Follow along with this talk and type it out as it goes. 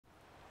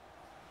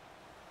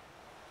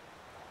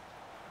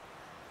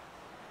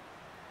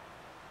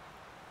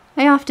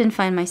often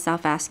find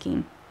myself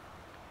asking,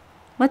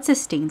 what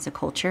sustains a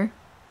culture?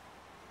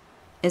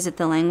 Is it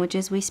the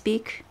languages we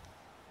speak?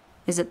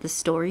 Is it the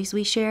stories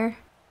we share?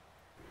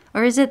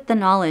 Or is it the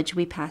knowledge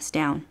we pass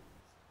down?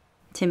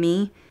 To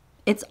me,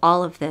 it's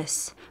all of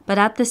this, but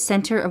at the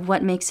center of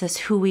what makes us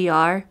who we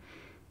are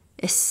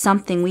is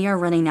something we are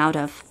running out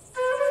of.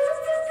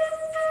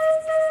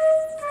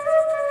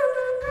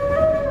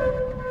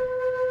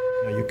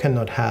 You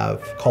cannot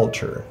have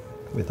culture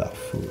without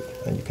food,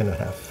 and you cannot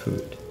have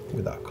food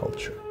without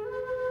culture.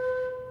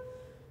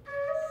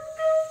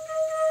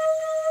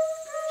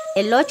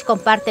 El lodge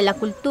comparte la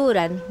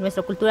cultura,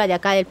 nuestra cultura de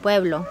acá del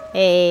pueblo.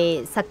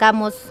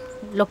 Sacamos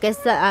lo que es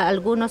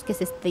algunos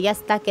que ya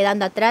está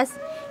quedando atrás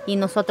y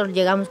nosotros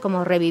llegamos como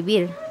a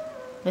revivir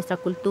nuestra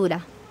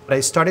cultura. I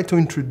started to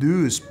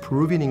introduce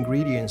Peruvian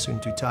ingredients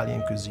into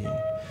Italian cuisine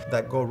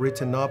that got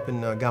written up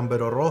in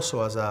Gambero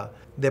Rosso as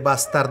the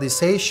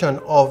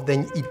bastardization of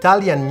the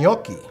Italian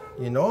gnocchi,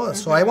 you know? Mm-hmm.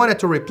 So I wanted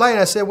to reply and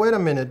I said, wait a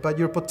minute, but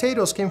your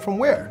potatoes came from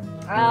where?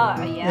 Oh,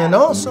 yeah. You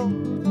know, so...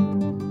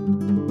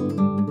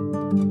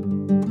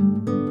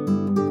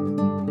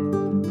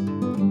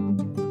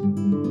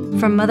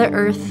 From Mother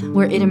Earth,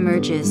 where it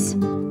emerges,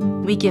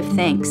 we give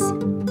thanks.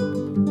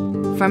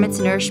 From its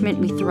nourishment,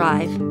 we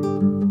thrive.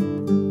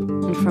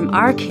 And from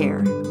our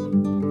care,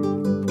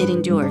 it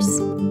endures.